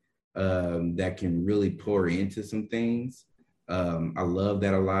nation that can really pour into some things. I love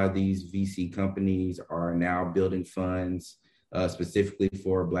that a lot of these VC companies are now building funds specifically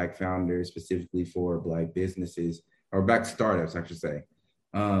for Black founders, specifically for Black businesses, or Black startups, I should say.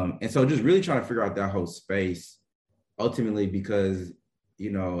 And so just really trying to figure out that whole space ultimately, because,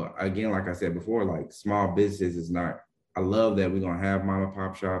 again, like I said before, small business is not, I love that we're going to have mom and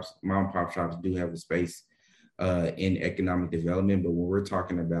pop shops. Mom and pop shops do have a space in economic development, but when we're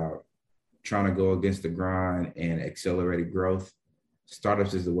talking about trying to go against the grind and accelerated growth,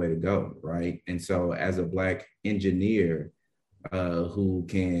 startups is the way to go, right? And so as a Black engineer who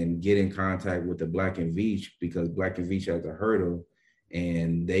can get in contact with the Black and Veatch, because Black and Veatch has a hurdle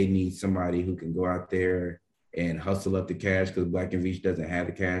and they need somebody who can go out there and hustle up the cash, because Black and Veatch doesn't have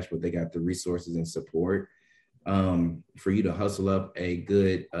the cash, but they got the resources and support. For you to hustle up a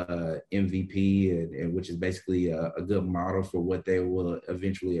good MVP, and which is basically a good model for what they will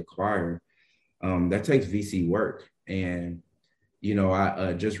eventually acquire, that takes VC work. And,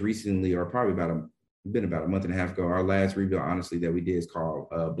 I just recently, or probably been about a month and a half ago, our last rebuild, honestly, that we did is called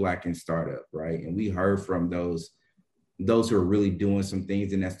Black in Startup, right? And we heard from those who are really doing some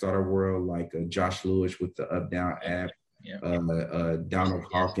things in that startup world, like Josh Lewis with the Up Down app, Donald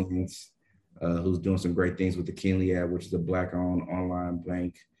Hawkins, who's doing some great things with the Kinley app, which is a Black-owned online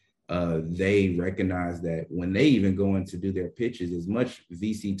bank. They recognize that when they even go in to do their pitches, as much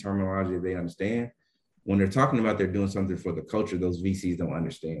VC terminology they understand, when they're talking about they're doing something for the culture, those VCs don't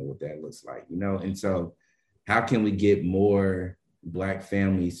understand what that looks like, And so how can we get more Black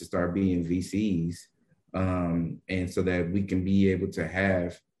families to start being VCs, and so that we can be able to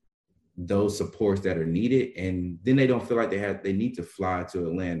have those supports that are needed, and then they don't feel like they need to fly to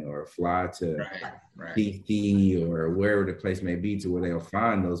Atlanta or fly to DC or wherever the place may be, to where they'll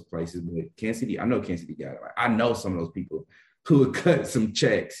find those places. But Kansas City, I know Kansas City got it. I know some of those people who would cut some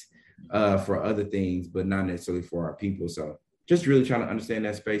checks for other things, but not necessarily for our people. So just really trying to understand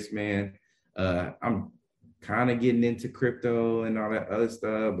that space, man. I'm kind of getting into crypto and all that other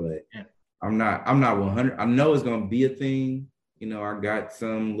stuff, but I'm not 100. I know it's going to be a thing. I got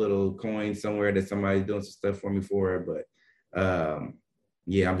some little coin somewhere that somebody's doing some stuff for me for it, but I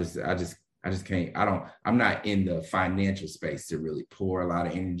just can't. I'm not in the financial space to really pour a lot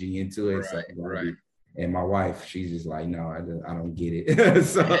of energy into it. Right. And my wife, she's just like, no, I don't get it.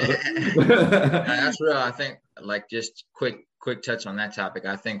 So that's real. I think just quick touch on that topic.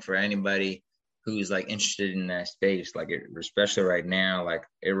 I think for anybody who's interested in that space, especially right now,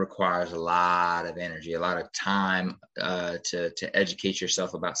 it requires a lot of energy, a lot of time to educate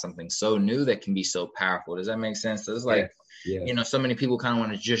yourself about something so new that can be so powerful. Does that make sense? So it's so many people kind of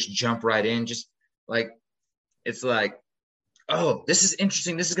want to just jump right in, it's oh, this is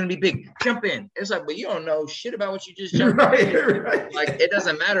interesting, this is going to be big, jump in. It's but you don't know shit about what you just jumped in. Right. It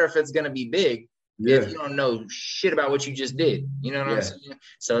doesn't matter if it's going to be big if you don't know shit about what you just did. You know what I'm saying?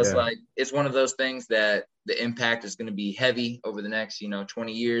 So it's it's one of those things that the impact is going to be heavy over the next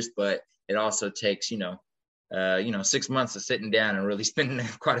 20 years, but it also takes 6 months of sitting down and really spending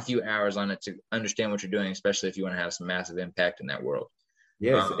quite a few hours on it to understand what you're doing, especially if you want to have some massive impact in that world.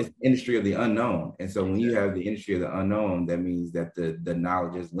 Yes, it's industry of the unknown. And so when you have the industry of the unknown, that means that the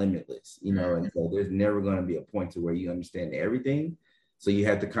knowledge is limitless, and so there's never going to be a point to where you understand everything. So you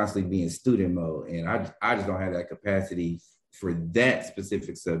have to constantly be in student mode. And I just don't have that capacity for that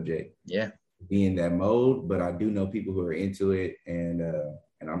specific subject. Be in that mode, but I do know people who are into it, and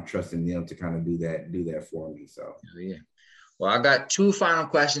I'm trusting them to kind of do that for me. So Well, I got two final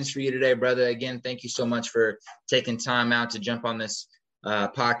questions for you today, brother. Again, thank you so much for taking time out to jump on this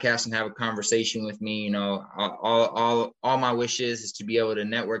podcast and have a conversation with me. You know, all my wishes is to be able to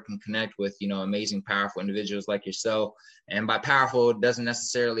network and connect with, you know, amazing, powerful individuals like yourself. And by powerful, it doesn't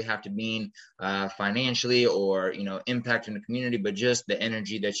necessarily have to mean financially or, you know, impacting the community, but just the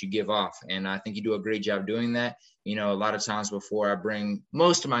energy that you give off. And I think you do a great job doing that. You know, a lot of times before I bring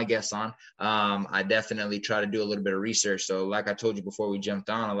most of my guests on, I definitely try to do a little bit of research. So like I told you before we jumped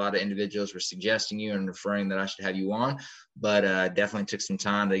on, a lot of individuals were suggesting you and referring that I should have you on, but definitely took some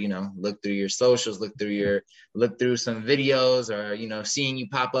time to, you know, look through your socials, look through some videos, or, you know, seeing you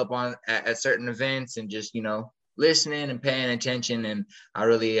pop up on at certain events and just, you know, listening and paying attention. And I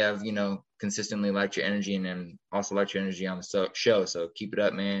really have, you know, consistently liked your energy, and then also liked your energy on the show. So keep it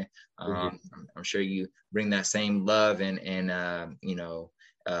up, man. I'm sure you bring that same love and you know,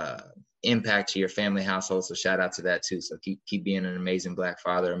 impact to your family household. So shout out to that too. So keep being an amazing Black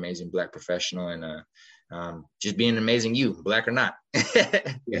father, amazing Black professional, and just being an amazing you, Black or not.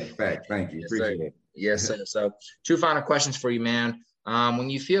 Yeah, fact. Thank you. Yes, appreciate sir. it. Yes, sir. So 2 final questions for you, man.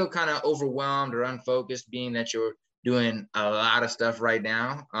 When you feel kind of overwhelmed or unfocused, being that you're doing a lot of stuff right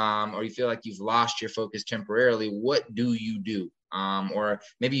now, or you feel like you've lost your focus temporarily, what do you do? Or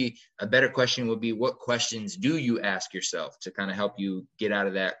maybe a better question would be, what questions do you ask yourself to kind of help you get out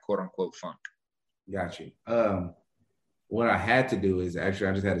of that quote unquote funk? Got you. What I had to do is actually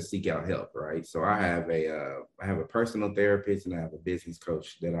I just had to seek out help, right? So I have a personal therapist and I have a business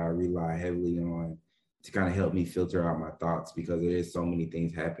coach that I rely heavily on to kind of help me filter out my thoughts, because there is so many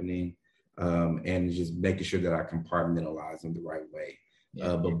things happening, and just making sure that I compartmentalize them the right way.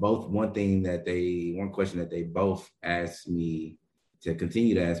 Yeah. But one question that they both asked me to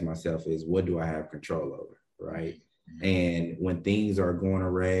continue to ask myself is, what do I have control over, right? Mm-hmm. And when things are going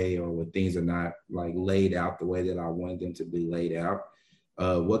array, or when things are not like laid out the way that I want them to be laid out,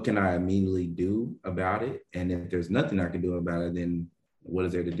 what can I immediately do about it? And if there's nothing I can do about it, then what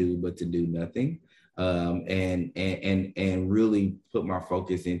is there to do but to do nothing? And really put my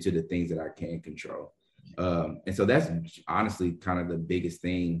focus into the things that I can control. And so that's honestly kind of the biggest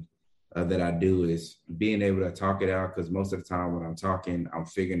thing that I do, is being able to talk it out. Because most of the time when I'm talking, I'm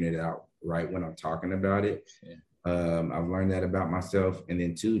figuring it out right when I'm talking about it. Yeah. I've learned that about myself. And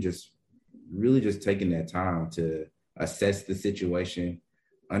then two, just really just taking that time to assess the situation,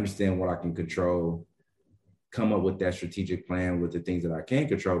 understand what I can control, come up with that strategic plan with the things that I can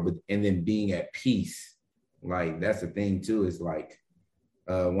control, and then being at peace. Like, that's the thing too, is like,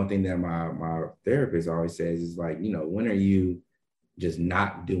 one thing that my therapist always says is like, you know, when are you just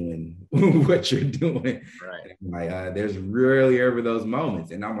not doing what you're doing? Right. Like, there's rarely ever those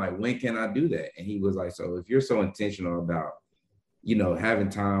moments. And I'm like, when can I do that? And he was like, so if you're so intentional about, you know, having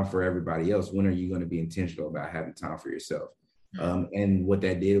time for everybody else, when are you going to be intentional about having time for yourself? Mm-hmm. And what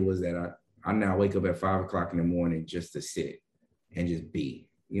that did was that I now wake up at 5 o'clock in the morning just to sit and just be,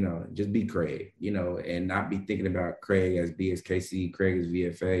 you know, just be Craig, you know, and not be thinking about Craig as BSKC, Craig as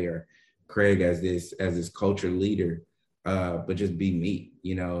VFA, or Craig as this culture leader, but just be me,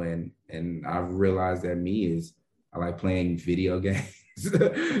 you know. And I've realized that me is, I like playing video games.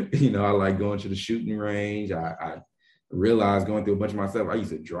 You know, I like going to the shooting range. I realized going through a bunch of myself, I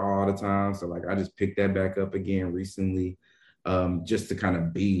used to draw all the time. So like, I just picked that back up again recently. Just to kind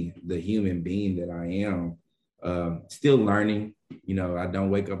of be the human being that I am, still learning. You know, I don't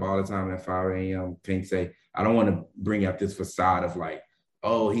wake up all the time at 5 a.m. Can't say, I don't want to bring out this facade of like,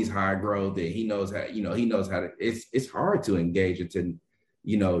 oh, he's high growth and he knows how to, it's hard to engage into,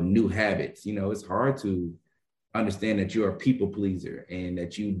 you know, new habits. You know, it's hard to understand that you're a people pleaser and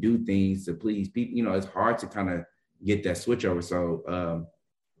that you do things to please people. You know, it's hard to kind of get that switch over. So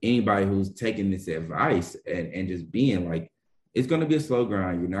anybody who's taking this advice and just being like, it's going to be a slow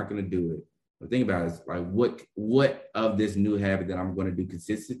grind. You're not going to do it. But think about it, it's like, what of this new habit that I'm going to do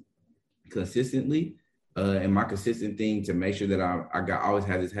consistently, and my consistent thing to make sure that I always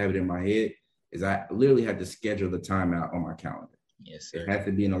have this habit in my head is I literally have to schedule the time out on my calendar. Yes, sir. It has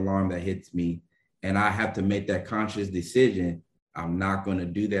to be an alarm that hits me, and I have to make that conscious decision. I'm not going to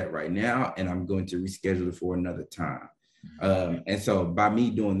do that right now, and I'm going to reschedule it for another time. Mm-hmm. And so by me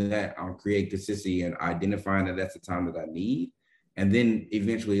doing that, I'm creating consistency and identifying that that's the time that I need. And then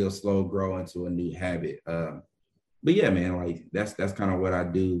eventually it'll slow grow into a new habit. But yeah, man, like that's kind of what I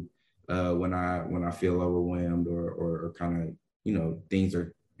do when I feel overwhelmed or kind of, you know, things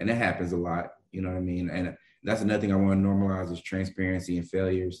are, and it happens a lot, you know what I mean? And that's another thing I want to normalize is transparency and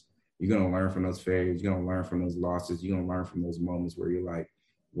failures. You're going to learn from those failures. You're going to learn from those losses. You're going to learn from those moments where you're like,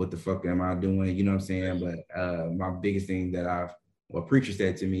 what the fuck am I doing? You know what I'm saying? But my biggest thing that a preacher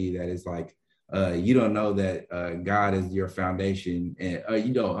said to me that is like, you don't know that God is your foundation, and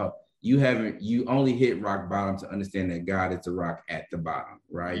you don't. you only hit rock bottom to understand that God is the rock at the bottom,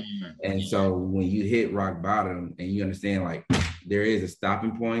 right? And so when you hit rock bottom and you understand like there is a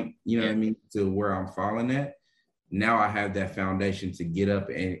stopping point, you know what I mean, to where I'm falling at, now I have that foundation to get up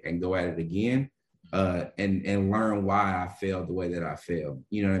and go at it again, and learn why I failed the way that I failed.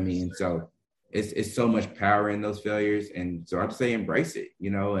 You know what I mean? So it's so much power in those failures. And so I'd say embrace it,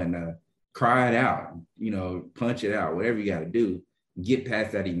 you know, and cry it out, you know, punch it out, whatever you got to do, get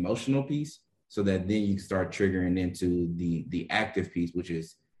past that emotional piece so that then you start triggering into the active piece, which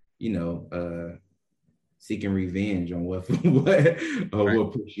is, you know, seeking revenge on what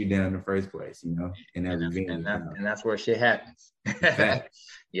pushed you down in the first place, you know, and that revenge. And that's where shit happens.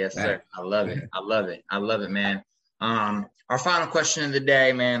 Yes, sir. I love it. I love it. I love it, man. Our final question of the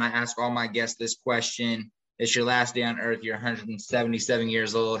day, man. I ask all my guests this question. It's your last day on earth. You're 177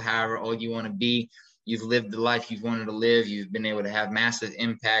 years old, however old you want to be. You've lived the life you've wanted to live. You've been able to have massive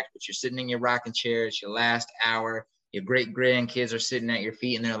impact, but you're sitting in your rocking chair. It's your last hour. Your great grandkids are sitting at your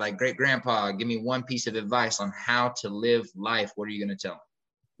feet and they're like, great grandpa, give me one piece of advice on how to live life. What are you going to tell them?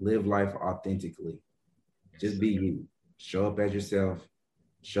 Live life authentically. Just be you. Show up as yourself.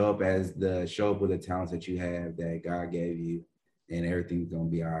 Show up with the talents that you have that God gave you, and everything's going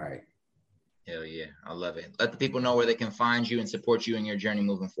to be all right. Hell yeah. I love it. Let the people know where they can find you and support you in your journey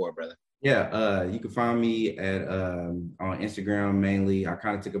moving forward, brother. Yeah, you can find me at on Instagram mainly. I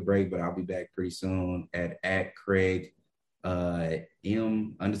kind of took a break, but I'll be back pretty soon at Craig M_KC,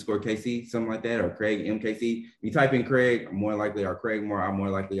 something like that, or Craig MKC. You type in Craig, I'm more likely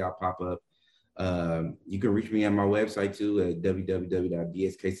I'll pop up. You can reach me on my website too at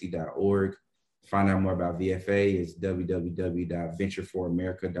www.vskc.org. Find out more about VFA is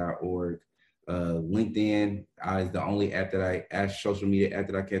www.ventureforamerica.org. LinkedIn is the only social media app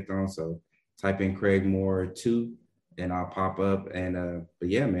that I kept on. So type in Craig Moore 2 and I'll pop up. And but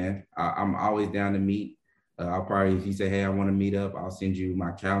yeah, man, I'm always down to meet. I'll probably, if you say, hey, I want to meet up, I'll send you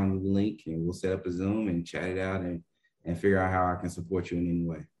my calendar link and we'll set up a Zoom and chat it out and figure out how I can support you in any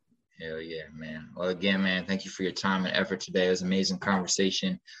way. Hell yeah, man. Well, again, man, thank you for your time and effort today. It was an amazing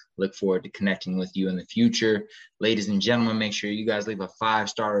conversation. Look forward to connecting with you in the future. Ladies and gentlemen, make sure you guys leave a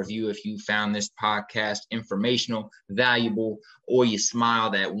 5-star review if you found this podcast informational, valuable, or you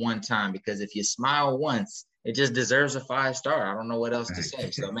smiled at one time, because if you smile once, it just deserves a 5-star. I don't know what else to say.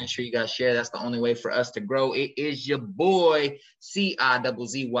 So make sure you guys share. That's the only way for us to grow. It is your boy,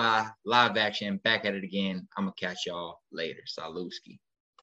 CIZZY, live action, back at it again. I'm going to catch y'all later. Salutski.